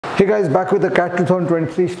Hey guys, back with the CAT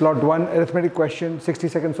 2023 slot 1 arithmetic question,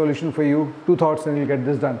 60-second solution for you. 2 thoughts and you'll get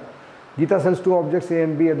this done. Geeta sells 2 objects A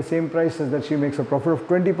and B at the same price, says that she makes a profit of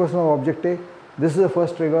 20% of object A. This is the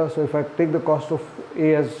first trigger, so if I take the cost of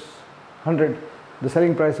A as 100, the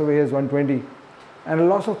selling price of A is 120 and a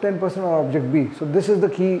loss of 10% on object B. So this is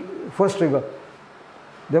the key first trigger.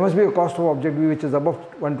 There must be a cost of object B which is above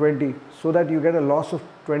 120 so that you get a loss of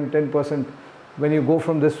 10% when you go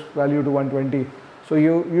from this value to 120. So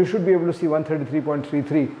you should be able to see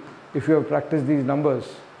 133.33 if you have practiced these numbers.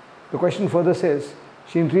 The question further says,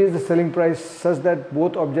 she increased the selling price such that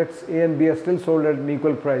both objects A and B are still sold at an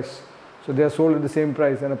equal price. So they are sold at the same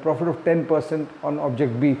price and a profit of 10% on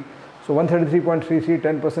object B. So 133.33,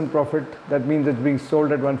 10% profit, that means it's being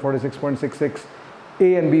sold at 146.66.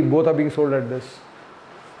 A and B both are being sold at this.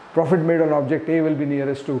 Profit made on object A will be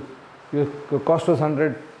nearest to, your cost was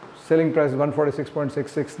 100, selling price is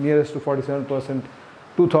 146.66, nearest to 47%.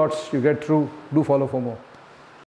 2 thoughts, you get through. Do follow for more.